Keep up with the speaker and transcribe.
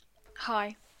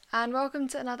Hi, and welcome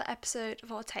to another episode of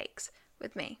Hot Takes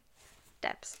with me,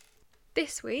 Debs.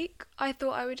 This week, I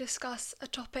thought I would discuss a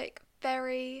topic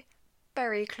very,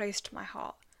 very close to my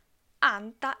heart,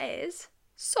 and that is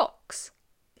socks.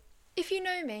 If you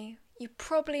know me, you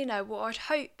probably know what I'd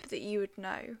hope that you would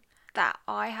know, that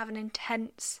I have an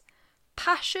intense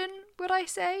passion, would I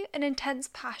say? An intense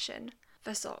passion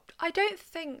for socks. I don't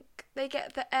think they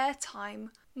get the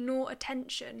airtime nor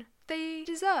attention they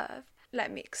deserve. Let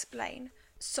me explain.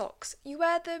 Socks, you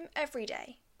wear them every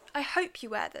day. I hope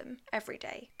you wear them every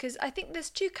day, because I think there's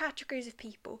two categories of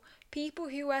people. People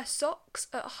who wear socks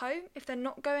at home if they're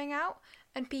not going out,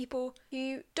 and people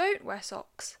who don't wear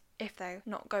socks if they're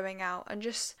not going out and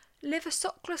just live a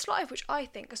sockless life, which I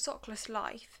think a sockless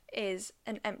life is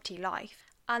an empty life.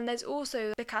 And there's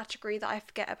also the category that I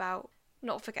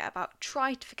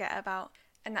try to forget about,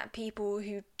 and that people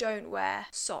who don't wear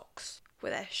socks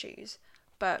with their shoes.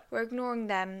 But we're ignoring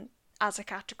them as a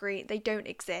category. They don't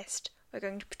exist. We're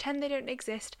going to pretend they don't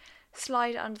exist,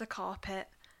 slide it under the carpet,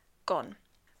 gone.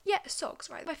 Yeah, socks,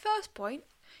 right? My first point,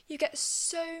 you get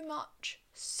so much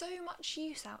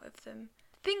use out of them.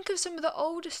 Think of some of the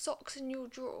oldest socks in your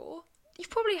drawer. You've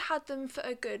probably had them for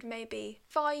a good maybe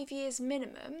 5 years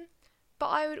minimum. But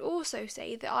I would also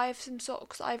say that I have some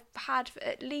socks I've had for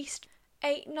at least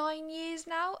 8-9 years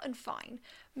now, and fine.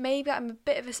 Maybe I'm a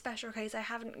bit of a special case. I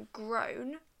haven't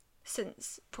grown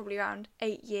since probably around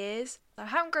 8 years. I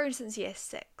haven't grown since year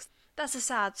 6. That's a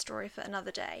sad story for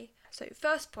another day. So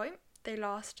first point, they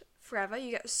last forever. You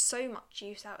get so much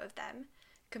use out of them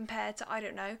compared to, I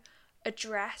don't know, a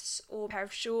dress or a pair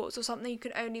of shorts or something. You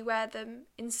can only wear them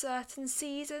in certain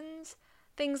seasons.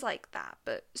 Things like that.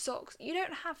 But socks, you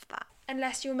don't have that.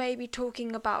 Unless you're maybe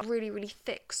talking about really, really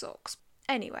thick socks.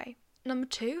 Anyway, number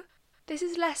 2, this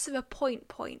is less of a point,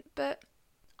 but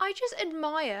I just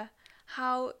admire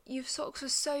how you've socks for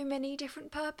so many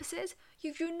different purposes.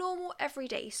 You've your normal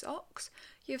everyday socks,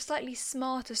 you have slightly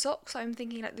smarter socks, I'm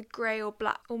thinking like the grey or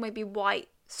black or maybe white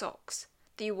socks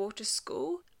that you wore to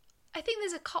school. I think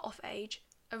there's a cut-off age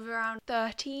of around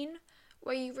 13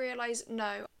 where you realise,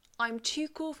 no, I'm too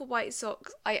cool for white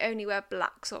socks, I only wear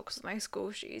black socks with my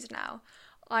school shoes now.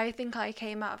 I think I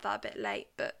came out of that a bit late,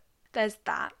 but there's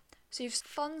that. So you've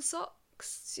fun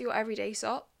socks, your everyday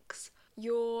socks,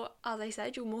 as I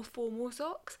said, your more formal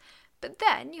socks. But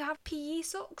then you have PE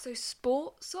socks, so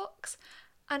sport socks,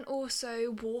 and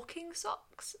also walking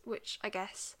socks, which I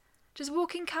guess, does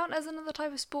walking count as another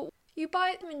type of sport? You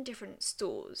buy them in different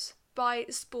stores. Buy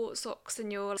sport socks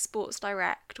in your Sports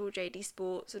Direct or JD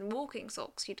Sports, and walking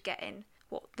socks you'd get in,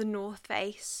 the North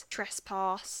Face,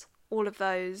 Trespass, all of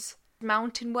those.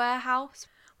 Mountain Warehouse.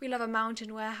 We love a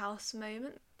Mountain Warehouse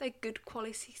moment. They're good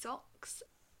quality socks.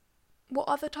 What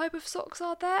other type of socks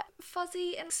are there?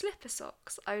 Fuzzy and slipper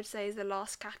socks, I would say, is the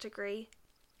last category.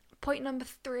 Point number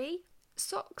 3,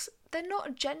 socks, they're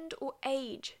not gender or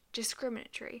age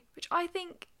discriminatory, which I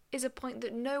think is a point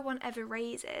that no one ever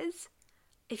raises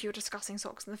if you're discussing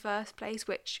socks in the first place,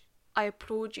 which I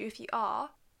applaud you if you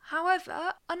are.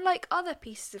 However, unlike other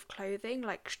pieces of clothing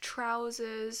like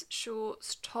trousers,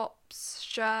 shorts, tops,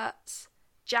 shirts,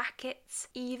 jackets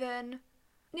even,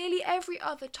 nearly every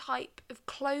other type of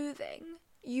clothing,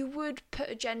 you would put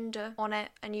a gender on it,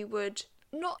 and you would,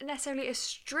 not necessarily a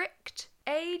strict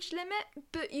age limit,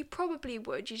 but you probably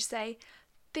would. You'd say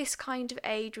this kind of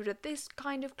age would have this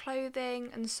kind of clothing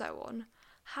and so on.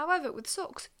 However, with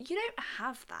socks, you don't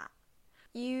have that.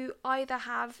 You either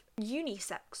have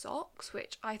unisex socks,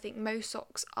 which I think most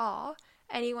socks are.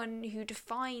 Anyone who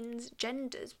defines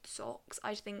genders with socks,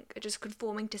 I think, are just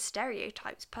conforming to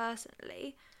stereotypes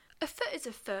personally. A foot is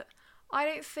a foot. I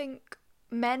don't think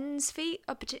men's feet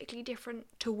are particularly different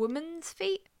to women's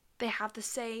feet. They have the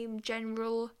same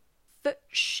general foot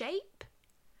shape.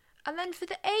 And then for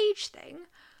the age thing,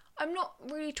 I'm not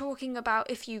really talking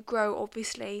about if you grow,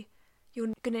 obviously.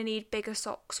 You're going to need bigger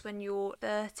socks when you're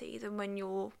 30 than when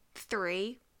you're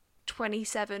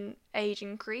 27 age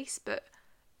increase, but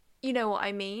you know what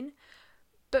I mean.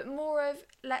 But more of,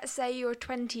 let's say you're a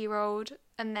 20-year-old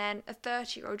and then a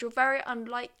 30-year-old, you're very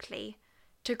unlikely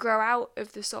to grow out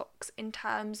of the socks in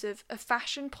terms of a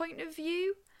fashion point of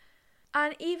view.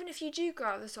 And even if you do grow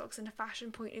out of the socks in a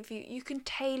fashion point of view, you can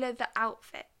tailor the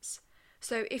outfits.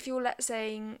 So if you're, let's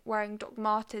say, wearing Doc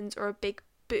Martens or a big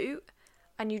boot,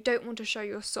 and you don't want to show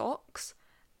your socks,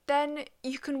 then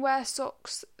you can wear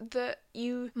socks that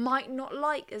you might not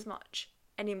like as much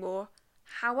anymore.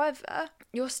 However,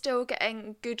 you're still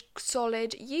getting good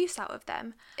solid use out of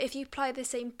them. If you apply the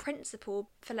same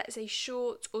principle for, let's say,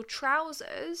 shorts or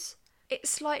trousers, it's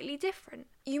slightly different.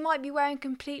 You might be wearing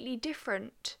completely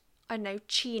different, I don't know,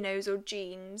 chinos or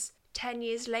jeans 10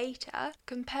 years later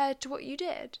compared to what you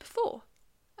did before.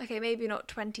 Okay, maybe not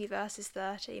 20 versus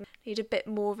 30. Need a bit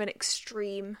more of an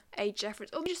extreme age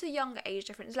difference, or just a younger age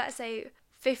difference. Let's say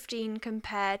 15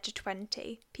 compared to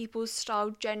 20. People's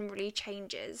style generally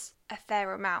changes a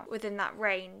fair amount within that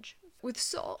range. With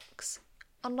socks,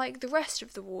 unlike the rest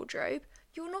of the wardrobe,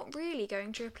 you're not really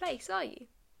going to replace, are you?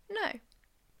 No.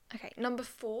 Okay, number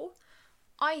 4.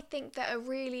 I think they're a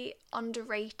really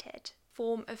underrated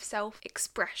form of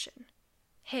self-expression.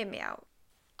 Hear me out.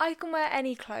 I can wear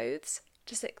any clothes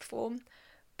to sixth form,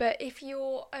 but if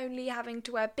you're only having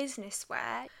to wear business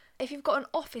wear, if you've got an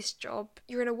office job,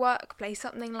 you're in a workplace,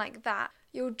 something like that,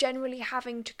 you're generally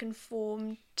having to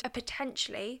conform to a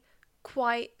potentially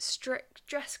quite strict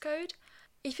dress code.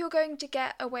 If you're going to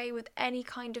get away with any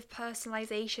kind of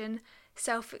personalisation,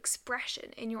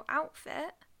 self-expression in your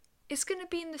outfit, it's going to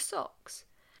be in the socks.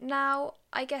 Now,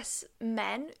 I guess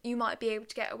men, you might be able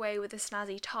to get away with a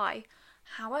snazzy tie.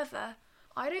 However,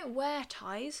 I don't wear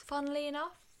ties, funnily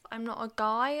enough. I'm not a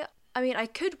guy. I mean, I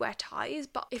could wear ties,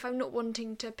 but if I'm not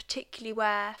wanting to particularly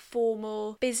wear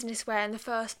formal business wear in the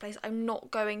first place, I'm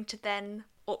not going to then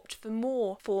opt for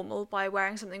more formal by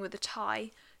wearing something with a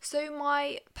tie. So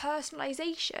my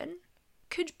personalisation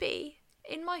could be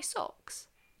in my socks.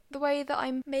 The way that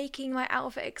I'm making my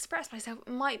outfit express myself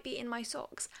might be in my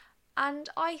socks. And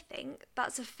I think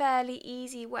that's a fairly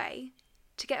easy way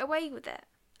to get away with it,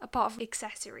 apart from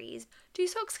accessories. Do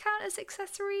socks count as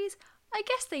accessories? I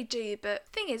guess they do, but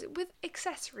the thing is, with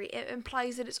accessory, it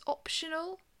implies that it's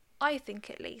optional. I think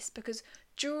at least, because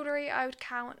jewellery I would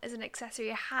count as an accessory,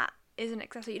 a hat is an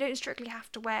accessory. You don't strictly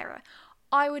have to wear it.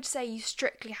 I would say you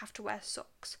strictly have to wear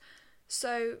socks.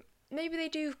 So maybe they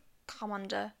do come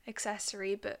under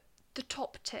accessory, but the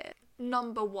top tier,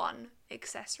 number 1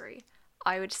 accessory,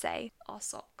 I would say, are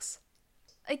socks.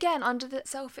 Again, under the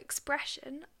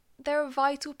self-expression, they're a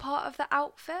vital part of the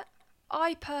outfit.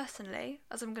 I personally,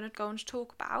 as I'm going to go on to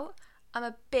talk about, I'm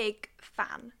a big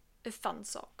fan of fun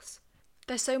socks.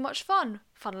 They're so much fun,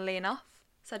 funnily enough.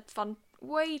 Said fun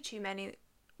way too much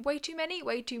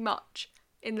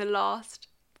in the last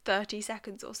 30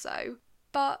 seconds or so.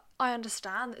 But I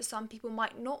understand that some people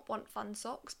might not want fun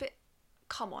socks, but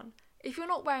come on. If you're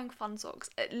not wearing fun socks,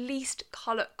 at least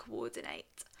colour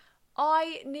coordinate.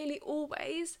 I nearly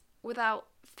always, without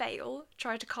fail,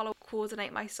 try to colour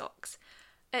coordinate my socks.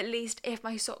 At least if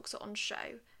my socks are on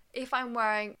show. If I'm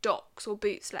wearing Docs or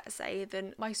boots, let's say,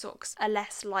 then my socks are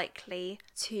less likely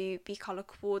to be colour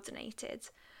coordinated.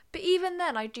 But even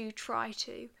then, I do try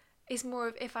to. It's more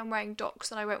of if I'm wearing Docs,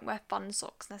 then I won't wear fun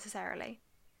socks necessarily.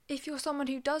 If you're someone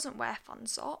who doesn't wear fun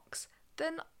socks,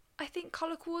 then I think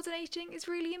colour coordinating is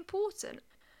really important.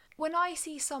 When I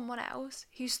see someone else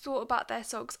who's thought about their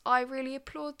socks, I really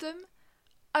applaud them.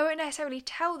 I won't necessarily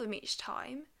tell them each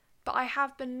time, but I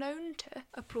have been known to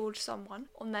applaud someone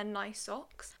on their nice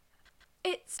socks.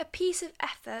 It's a piece of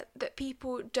effort that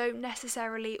people don't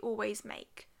necessarily always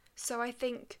make. So I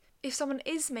think if someone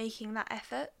is making that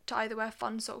effort to either wear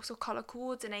fun socks or colour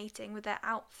coordinating with their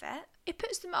outfit, it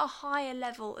puts them at a higher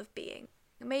level of being.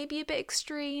 Maybe a bit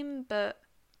extreme, but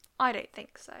I don't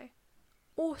think so.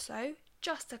 Also,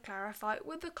 just to clarify,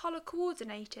 with the colour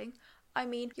coordinating, I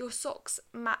mean your socks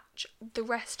match the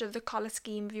rest of the colour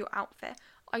scheme of your outfit.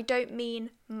 I don't mean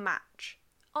match.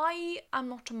 I am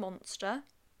not a monster.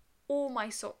 All my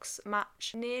socks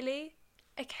match nearly.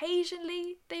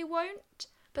 Occasionally they won't,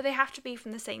 but they have to be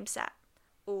from the same set.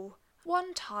 Or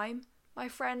one time my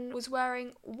friend was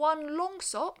wearing one long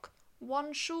sock,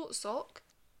 one short sock.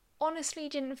 Honestly,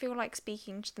 didn't feel like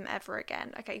speaking to them ever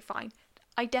again. Okay, fine.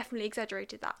 I definitely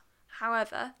exaggerated that.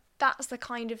 However, that's the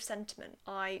kind of sentiment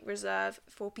I reserve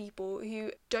for people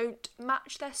who don't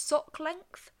match their sock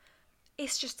length.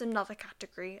 It's just another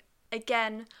category.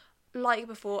 Again, like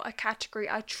before, a category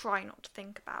I try not to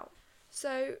think about.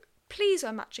 So please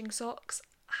wear matching socks.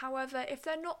 However, if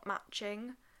they're not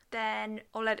matching, then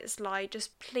I'll let it slide.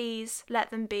 Just please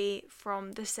let them be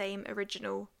from the same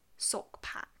original sock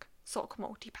pack, sock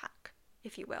multi-pack,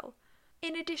 if you will.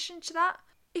 In addition to that,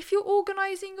 if you're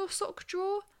organising your sock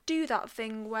drawer, do that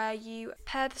thing where you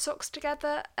pair the socks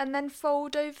together and then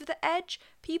fold over the edge.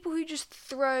 People who just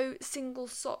throw single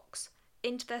socks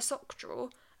into their sock drawer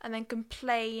and then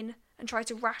complain and try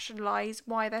to rationalise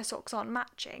why their socks aren't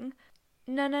matching.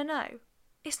 No.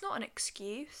 It's not an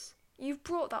excuse. You've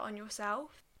brought that on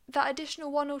yourself. That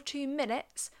additional 1 or 2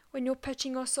 minutes when you're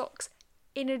putting your socks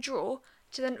in a drawer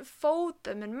to then fold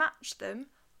them and match them,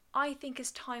 I think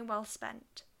is time well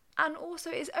spent. And also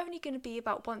it's only going to be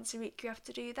about once a week you have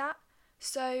to do that.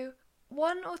 So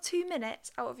 1 or 2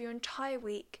 minutes out of your entire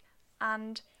week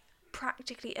and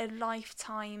practically a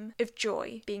lifetime of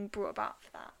joy being brought about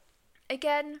for that.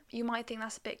 Again, you might think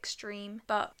that's a bit extreme,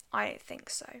 but I don't think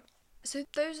so. So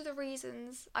those are the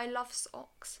reasons I love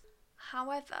socks.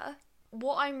 However,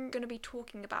 what I'm going to be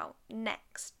talking about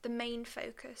next, the main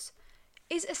focus,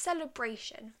 is a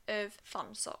celebration of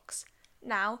fun socks.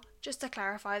 Now, just to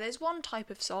clarify, there's one type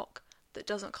of sock that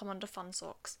doesn't come under fun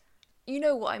socks. You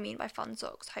know what I mean by fun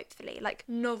socks, hopefully, like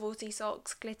novelty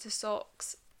socks, glitter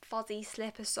socks, fuzzy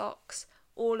slipper socks,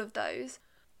 all of those.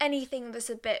 Anything that's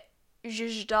a bit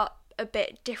zhuzhed up, a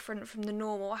bit different from the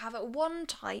normal. However, one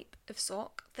type of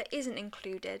sock that isn't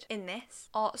included in this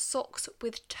are socks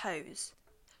with toes.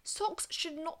 Socks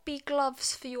should not be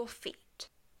gloves for your feet.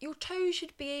 Your toes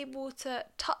should be able to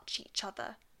touch each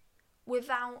other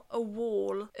without a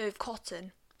wall of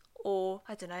cotton or,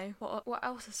 I don't know, what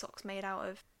else are socks made out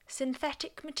of?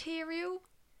 Synthetic material?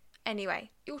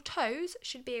 Anyway, your toes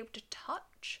should be able to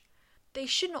touch. They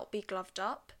should not be gloved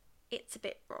up. It's a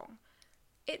bit wrong.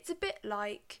 It's a bit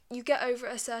like you get over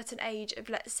a certain age of,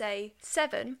 let's say,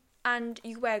 7, and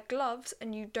you wear gloves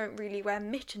and you don't really wear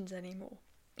mittens anymore.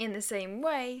 In the same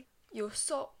way, your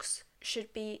socks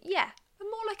should be,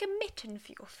 more like a mitten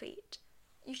for your feet.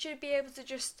 You should be able to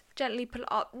just gently pull it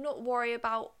up, not worry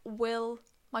about will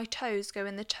my toes go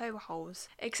in the toe holes.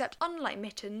 Except unlike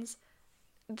mittens,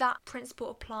 that principle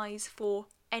applies for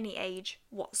any age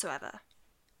whatsoever.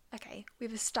 Okay,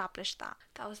 we've established that.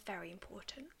 That was very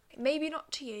important. Maybe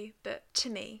not to you, but to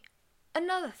me.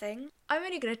 Another thing, I'm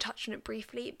only going to touch on it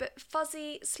briefly, but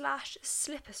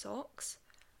fuzzy/slipper socks.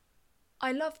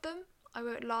 I love them, I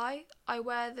won't lie. I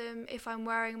wear them if I'm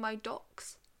wearing my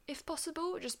docs, if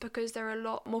possible, just because they're a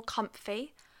lot more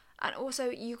comfy. And also,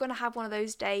 you're going to have one of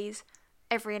those days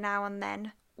every now and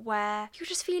then where you're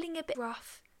just feeling a bit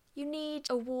rough. You need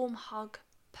a warm hug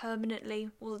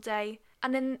permanently all day.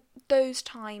 And in those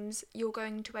times, you're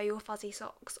going to wear your fuzzy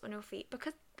socks on your feet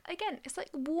because, again, it's like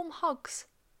warm hugs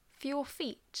for your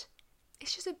feet.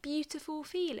 It's just a beautiful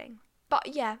feeling.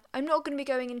 But yeah, I'm not going to be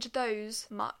going into those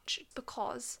much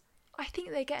because I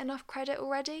think they get enough credit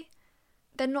already.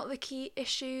 They're not the key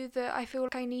issue that I feel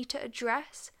like I need to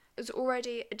address. There's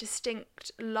already a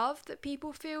distinct love that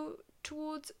people feel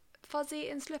towards fuzzy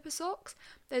and slipper socks.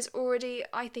 There's already,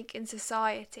 I think, in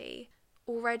society,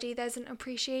 there's an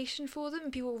appreciation for them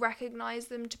and people recognise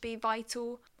them to be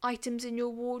vital items in your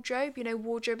wardrobe,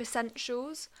 wardrobe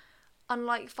essentials.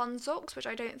 Unlike fun socks, which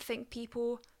I don't think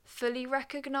people fully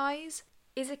recognise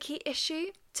is a key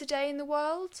issue today in the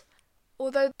world.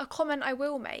 Although a comment I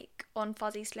will make on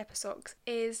fuzzy slipper socks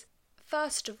is,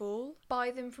 first of all,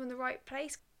 buy them from the right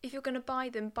place. If you're going to buy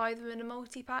them in a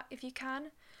multi-pack if you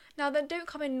can. Now, they don't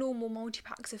come in normal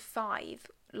multi-packs of 5,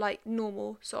 like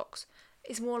normal socks.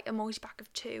 It's more like a multi-pack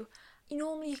of 2.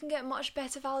 Normally you can get much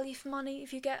better value for money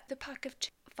if you get the pack of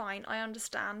 2. Fine, I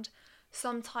understand.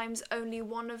 Sometimes only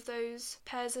one of those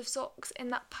pairs of socks in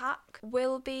that pack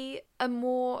will be a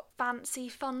more fancy,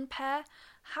 fun pair.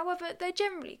 However, they're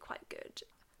generally quite good.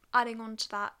 Adding on to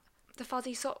that, the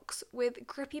fuzzy socks with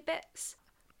grippy bits,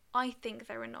 I think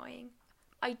they're annoying.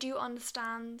 I do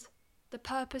understand the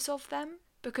purpose of them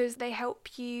because they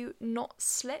help you not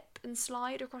slip and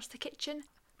slide across the kitchen.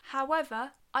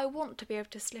 However, I want to be able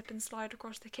to slip and slide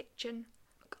across the kitchen.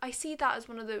 I see that as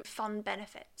one of the fun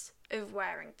benefits of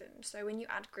wearing them. So when you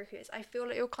add grippies, I feel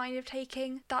like you're kind of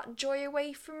taking that joy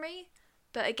away from me.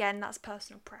 But again, that's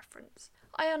personal preference.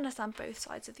 I understand both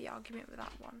sides of the argument with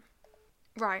that one.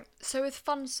 Right, so with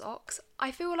fun socks,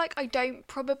 I feel like I don't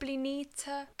probably need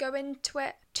to go into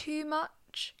it too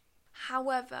much.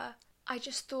 However, I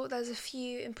just thought there's a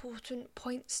few important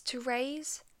points to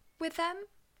raise with them,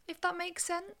 if that makes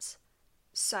sense.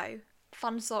 So,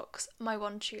 fun socks, my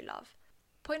one true love.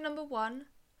 Point number 1,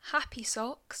 happy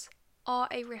socks are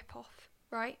a rip-off,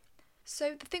 right?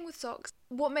 So the thing with socks,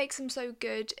 what makes them so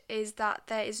good is that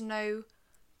there is no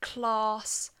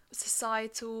class,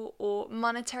 societal or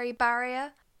monetary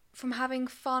barrier from having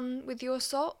fun with your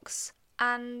socks.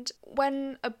 And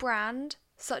when a brand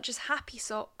such as Happy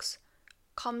Socks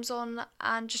comes on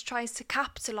and just tries to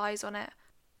capitalise on it,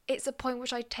 it's a point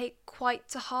which I take quite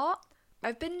to heart.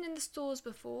 I've been in the stores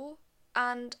before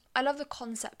and I love the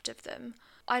concept of them.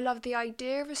 I love the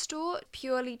idea of a store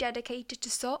purely dedicated to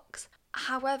socks.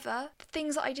 However, the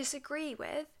things that I disagree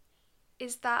with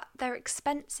is that they're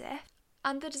expensive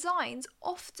and the designs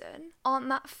often aren't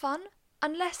that fun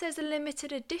unless there's a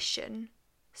limited edition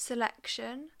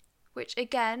selection, which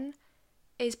again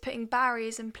is putting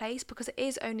barriers in place because it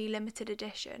is only limited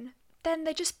edition. Then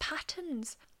they're just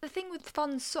patterns. The thing with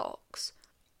fun socks,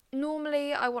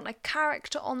 normally I want a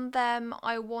character on them,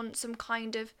 I want some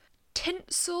kind of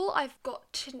tinsel. I've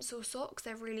got tinsel socks,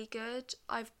 they're really good.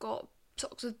 I've got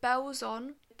socks with bells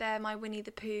on. They're my Winnie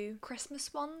the Pooh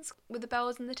Christmas ones with the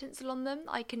bells and the tinsel on them.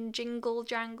 I can jingle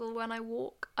jangle when I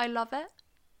walk. I love it.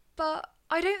 But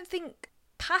I don't think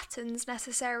patterns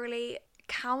necessarily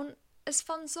count as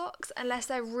fun socks unless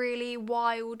they're really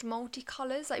wild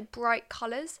multicolours, like bright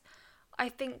colours. I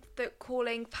think that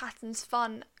calling patterns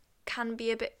fun can be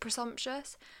a bit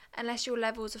presumptuous. Unless your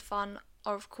levels of fun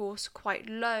are of course quite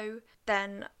low,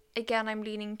 then again I'm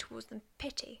leaning towards the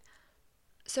pity.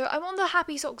 So I'm on the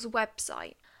Happy Socks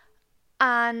website,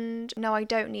 and no, I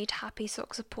don't need Happy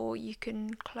Socks support. You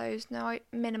can close. No, I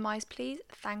minimise please.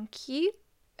 Thank you.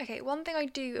 Okay, one thing I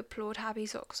do applaud Happy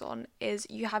Socks on is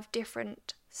you have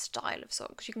different style of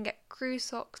socks. You can get crew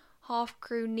socks, half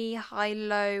crew, knee high,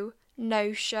 low,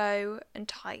 no show, and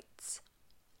tights.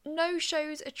 No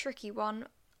show's a tricky one.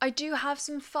 I do have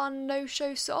some fun no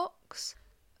show socks.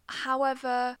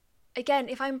 However, again,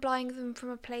 if I'm buying them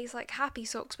from a place like Happy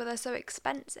Socks where they're so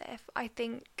expensive, I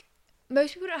think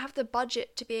most people don't have the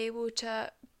budget to be able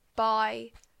to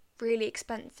buy really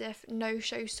expensive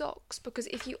no-show socks, because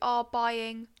if you are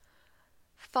buying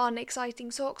fun,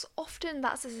 exciting socks, often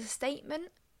that's as a statement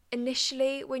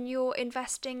initially when you're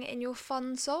investing in your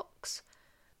fun socks.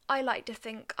 I like to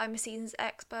think I'm a seasoned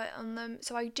expert on them,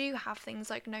 so I do have things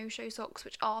like no-show socks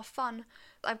which are fun.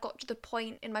 I've got to the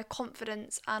point in my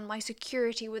confidence and my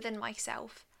security within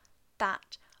myself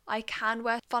that I can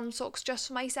wear fun socks just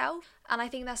for myself, and I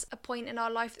think that's a point in our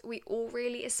life that we all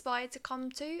really aspire to come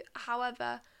to.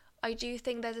 However, I do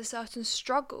think there's a certain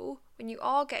struggle when you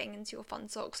are getting into your fun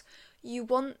socks. You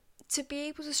want to be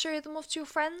able to show them off to your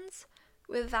friends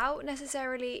without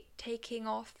necessarily taking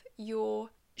off your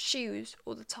shoes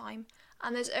all the time,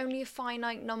 and there's only a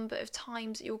finite number of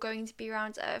times that you're going to be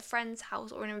around at a friend's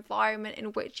house or an environment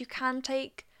in which you can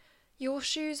take your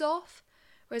shoes off.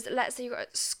 Whereas let's say you're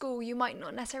at school, you might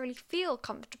not necessarily feel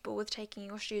comfortable with taking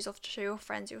your shoes off to show your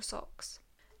friends your socks.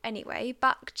 Anyway,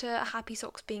 back to Happy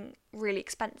Socks being really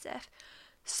expensive.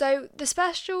 So the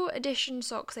special edition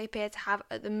socks they appear to have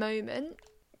at the moment,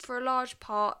 for a large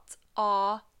part,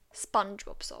 are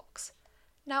SpongeBob socks.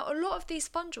 Now, a lot of these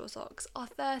SpongeBob socks are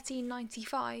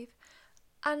 $13.95,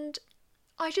 and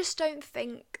I just don't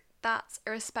think that's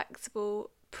a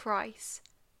respectable price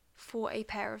for a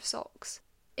pair of socks.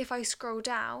 If I scroll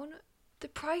down, the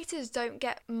prices don't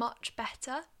get much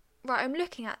better. Right, I'm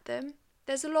looking at them.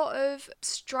 There's a lot of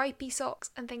stripy socks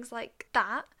and things like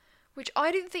that, which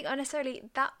I don't think are necessarily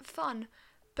that fun,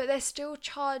 but they're still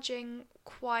charging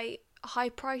quite high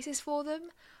prices for them.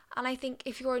 And I think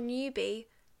if you're a newbie,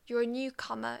 you're a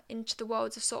newcomer into the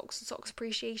world of socks and socks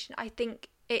appreciation, I think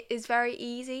it is very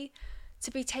easy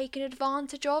to be taken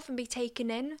advantage of and be taken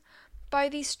in by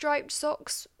these striped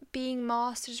socks being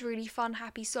masked as really fun,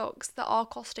 happy socks that are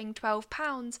costing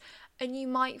 £12, and you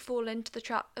might fall into the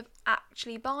trap of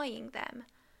actually buying them.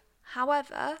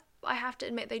 However, I have to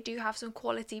admit they do have some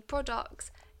quality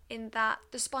products in that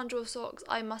the SpongeBob socks,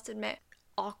 I must admit,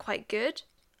 are quite good.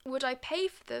 Would I pay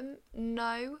for them?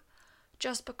 No,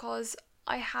 just because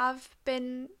I have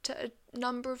been to a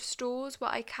number of stores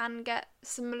where I can get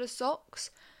similar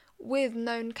socks with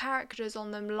known characters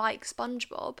on them like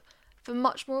SpongeBob for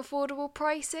much more affordable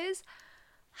prices.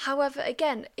 However,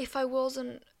 again, if I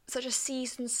wasn't such a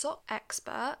seasoned sock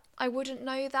expert, I wouldn't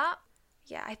know that.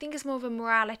 Yeah, I think it's more of a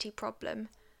morality problem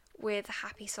with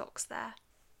Happy Socks there.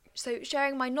 So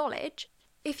sharing my knowledge,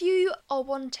 if you are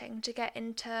wanting to get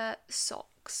into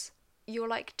socks, you're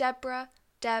like Deborah,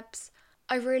 Debs,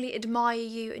 I really admire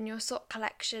you and your sock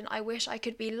collection. I wish I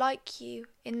could be like you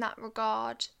in that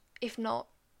regard, if not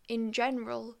in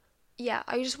general. Yeah,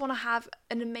 I just want to have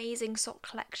an amazing sock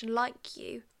collection like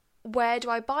you. Where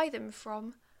do I buy them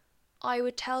from? I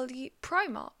would tell you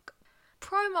Primark.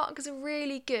 Primark is a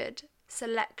really good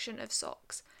selection of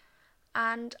socks,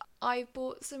 and I've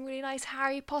bought some really nice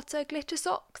Harry Potter glitter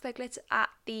socks. They glitter at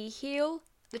the heel,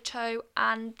 the toe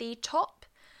and the top,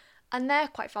 and they're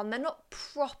quite fun. They're not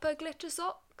proper glitter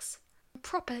socks.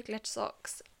 Proper glitter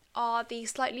socks are the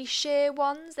slightly sheer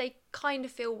ones. They kind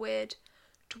of feel weird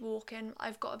to walk in.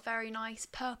 I've got a very nice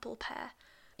purple pair.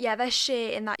 Yeah, they're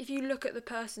sheer in that if you look at the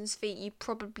person's feet, you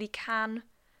probably can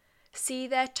see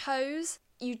their toes.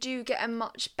 You do get a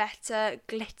much better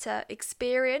glitter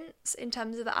experience in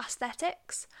terms of the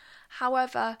aesthetics.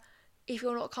 However, if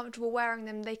you're not comfortable wearing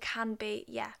them, they can be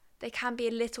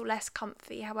a little less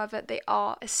comfy. However, they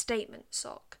are a statement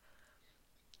sock.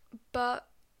 But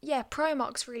yeah,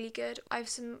 Primark's really good. I have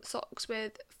some socks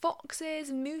with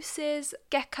foxes, mooses,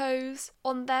 geckos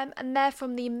on them, and they're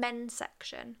from the men's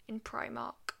section in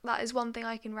Primark. That is one thing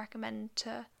I can recommend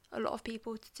to a lot of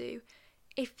people to do.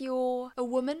 If you're a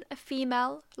woman, a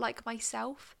female like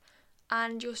myself,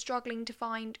 and you're struggling to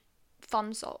find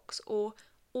fun socks or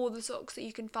all the socks that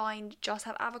you can find just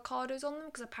have avocados on them,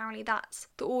 because apparently that's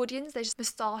the audience. There's just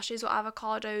moustaches or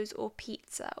avocados or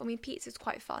pizza. I mean, pizza's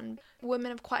quite fun.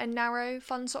 Women have quite a narrow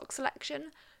fun sock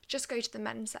selection. Just go to the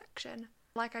men's section.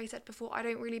 Like I said before, I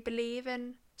don't really believe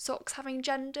in socks having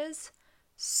genders,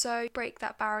 so break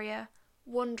that barrier,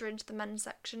 wander into the men's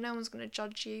section. No one's going to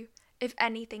judge you. If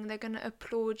anything, they're going to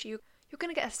applaud you. You're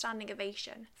going to get a standing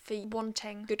ovation for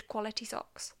wanting good quality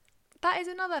socks. That is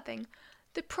another thing.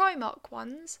 The Primark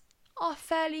ones are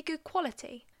fairly good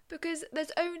quality, because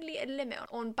there's only a limit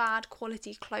on bad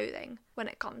quality clothing when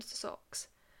it comes to socks.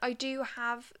 I do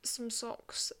have some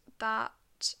socks that,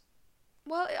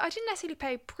 well, I didn't necessarily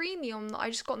pay premium, I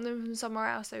just got them from somewhere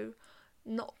else, so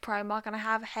not Primark, and I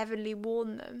have heavily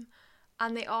worn them,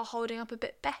 and they are holding up a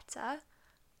bit better.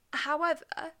 However,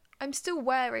 I'm still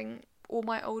wearing all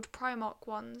my old Primark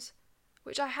ones,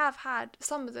 which I have had,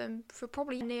 some of them, for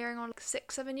probably nearing on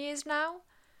 6-7 years now.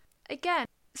 Again,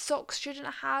 socks shouldn't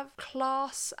have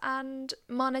class and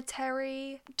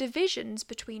monetary divisions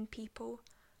between people.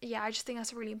 Yeah, I just think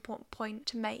that's a really important point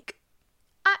to make.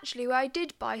 Actually, where I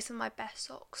did buy some of my best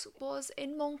socks was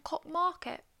in Mongkok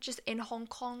Market, just in Hong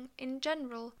Kong in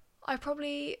general. I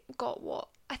probably got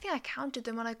I think I counted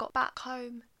them when I got back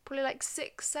home. Probably like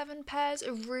 6-7 pairs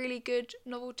of really good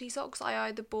novelty socks I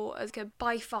either bought as a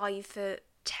buy 5 for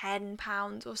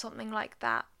 £10 or something like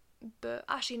that. But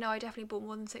actually no, I definitely bought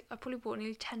more than 6. I probably bought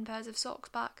nearly 10 pairs of socks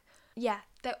back. Yeah,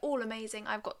 they're all amazing.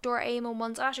 I've got Doraemon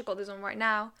ones. I've actually got those on right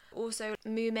now. Also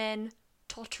Moomin,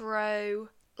 Totoro,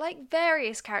 like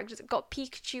various characters. I've got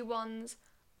Pikachu ones.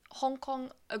 Hong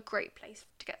Kong, a great place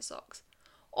to get socks.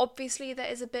 Obviously,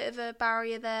 there is a bit of a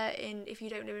barrier there if you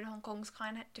don't live in Hong Kong, it's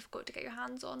kind of difficult to get your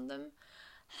hands on them.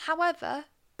 However,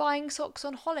 buying socks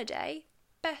on holiday,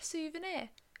 best souvenir.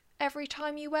 Every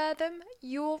time you wear them,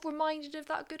 you're reminded of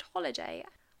that good holiday.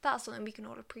 That's something we can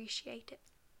all appreciate it.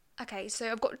 Okay,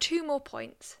 so I've got 2 more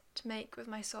points to make with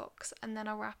my socks, and then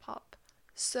I'll wrap up.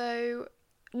 So,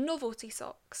 novelty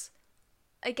socks.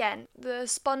 Again, the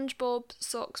SpongeBob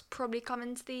socks probably come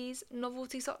into these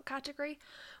novelty sock category.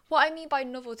 What I mean by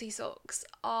novelty socks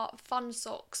are fun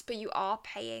socks, but you are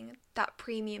paying that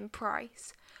premium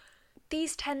price.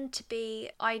 These tend to be,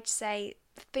 I'd say,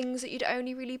 things that you'd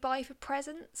only really buy for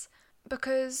presents,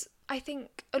 because I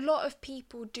think a lot of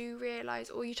people do realise,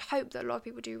 or you'd hope that a lot of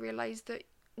people do realise, that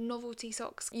novelty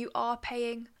socks, you are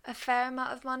paying a fair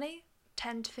amount of money,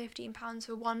 £10 to £15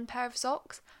 for one pair of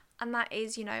socks, and that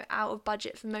is, out of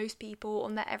budget for most people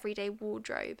on their everyday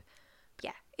wardrobe. But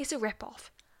yeah, it's a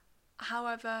rip-off.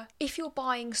 However, if you're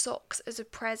buying socks as a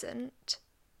present,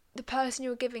 the person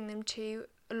you're giving them to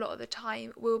a lot of the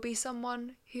time will be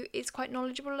someone who is quite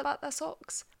knowledgeable about their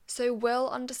socks, so will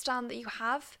understand that you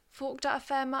have forked out a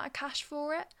fair amount of cash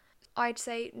for it. I'd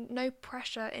say no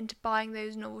pressure into buying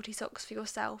those novelty socks for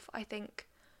yourself. I think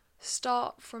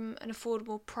start from an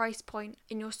affordable price point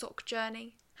in your sock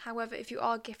journey. However, if you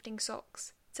are gifting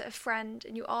socks to a friend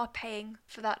and you are paying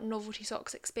for that novelty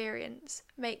socks experience,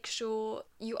 make sure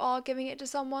you are giving it to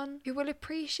someone who will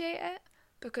appreciate it,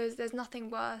 because there's nothing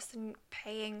worse than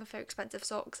paying for expensive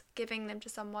socks, giving them to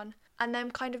someone, and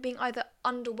them kind of being either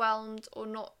underwhelmed or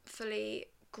not fully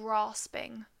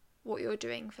grasping what you're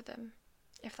doing for them,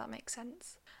 if that makes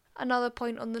sense. Another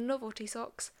point on the novelty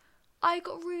socks, I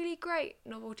got really great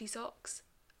novelty socks,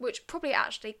 which probably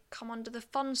actually come under the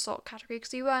fun sock category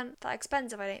because they weren't that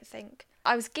expensive, I don't think.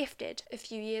 I was gifted a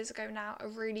few years ago now a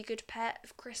really good pair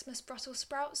of Christmas Brussels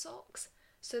sprout socks.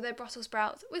 So they're Brussels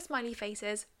sprouts with smiley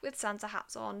faces, with Santa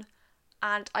hats on,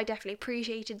 and I definitely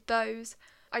appreciated those.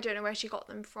 I don't know where she got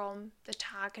them from, the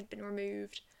tag had been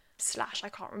removed, / I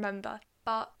can't remember.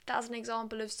 But that's an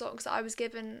example of socks that I was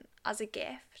given as a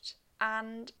gift,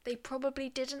 and they probably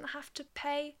didn't have to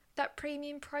pay that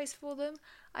premium price for them.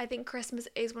 I think Christmas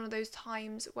is one of those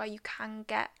times where you can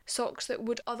get socks that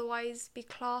would otherwise be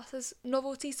classed as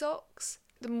novelty socks,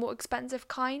 the more expensive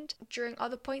kind, during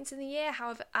other points in the year.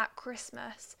 However, at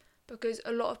Christmas, because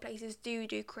a lot of places do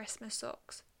Christmas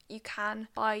socks, you can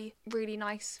buy really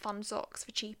nice fun socks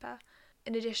for cheaper.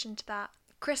 In addition to that,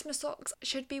 Christmas socks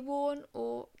should be worn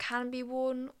or can be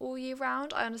worn all year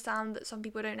round. I understand that some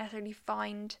people don't necessarily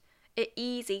find it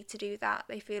easy to do that.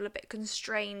 They feel a bit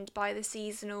constrained by the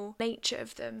seasonal nature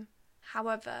of them.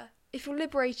 However, if you're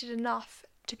liberated enough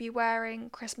to be wearing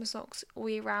Christmas socks all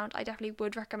year round, I definitely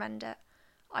would recommend it.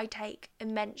 I take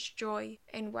immense joy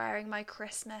in wearing my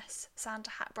Christmas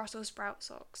Santa hat Brussels sprout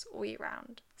socks all year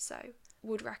round, so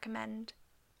would recommend.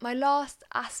 My last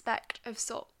aspect of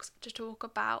socks to talk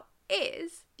about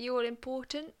is the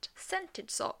all-important scented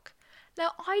sock.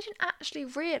 Now, I didn't actually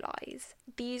realise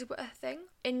these were a thing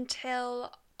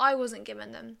until I wasn't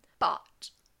given them,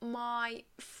 but my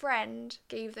friend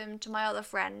gave them to my other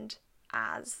friend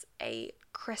as a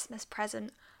Christmas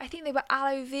present. I think they were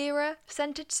aloe vera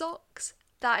scented socks.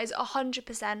 That is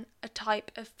 100% a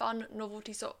type of fun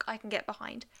novelty sock I can get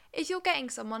behind. If you're getting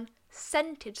someone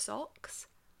scented socks,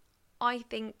 I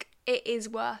think it is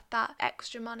worth that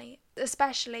extra money,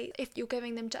 especially if you're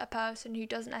giving them to a person who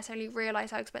doesn't necessarily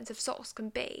realise how expensive socks can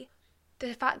be.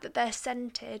 The fact that they're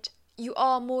scented, you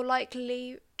are more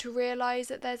likely to realise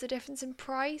that there's a difference in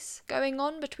price going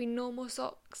on between normal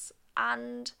socks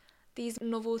and these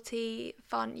novelty,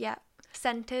 fun,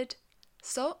 scented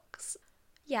socks.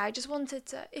 Yeah, I just wanted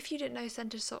to, if you didn't know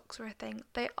scented socks were a thing,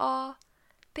 they are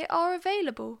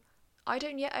available. I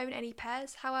don't yet own any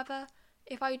pairs, however,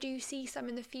 if I do see some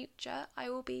in the future, I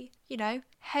will be,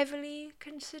 heavily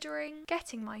considering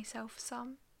getting myself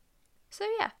some. So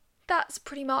yeah, that's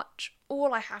pretty much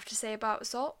all I have to say about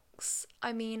socks.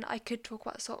 I mean, I could talk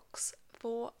about socks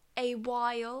for a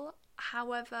while,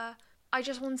 however, I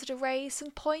just wanted to raise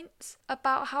some points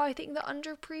about how I think they're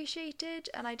underappreciated,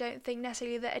 and I don't think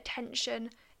necessarily that attention,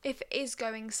 if it is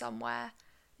going somewhere,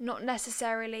 not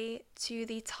necessarily to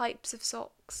the types of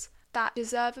socks that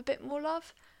deserve a bit more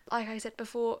love. Like I said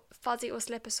before, fuzzy or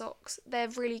slipper socks, they're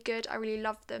really good, I really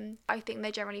love them, I think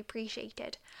they're generally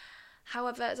appreciated.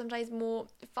 However, sometimes more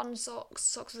fun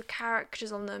socks with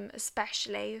characters on them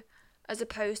especially, as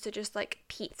opposed to just like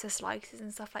pizza slices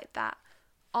and stuff like that,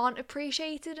 aren't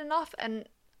appreciated enough. And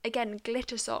again,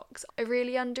 glitter socks are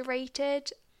really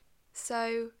underrated.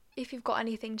 So if you've got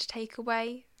anything to take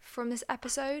away from this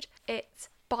episode, it's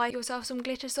buy yourself some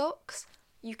glitter socks.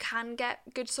 You can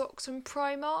get good socks from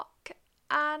Primark,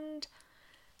 and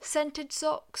scented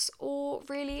socks or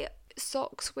really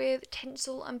socks with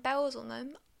tinsel and bells on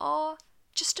them are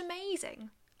just amazing,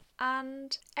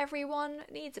 and everyone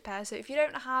needs a pair. So if you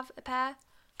don't have a pair,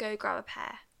 go grab a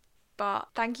pair. But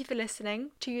thank you for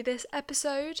listening to this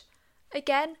episode.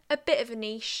 Again, a bit of a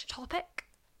niche topic.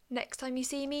 Next time you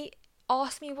see me,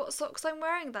 ask me what socks I'm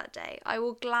wearing that day. I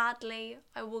will gladly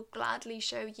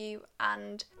show you,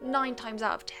 and 9 times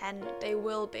out of 10 they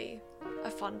will be a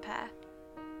fun pair.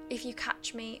 If you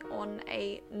catch me on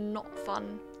a not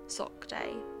fun sock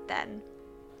day, then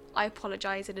I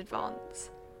apologise in advance,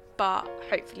 but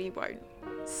hopefully you won't.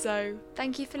 So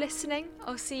thank you for listening.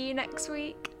 I'll see you next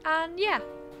week, and yeah,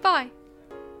 bye.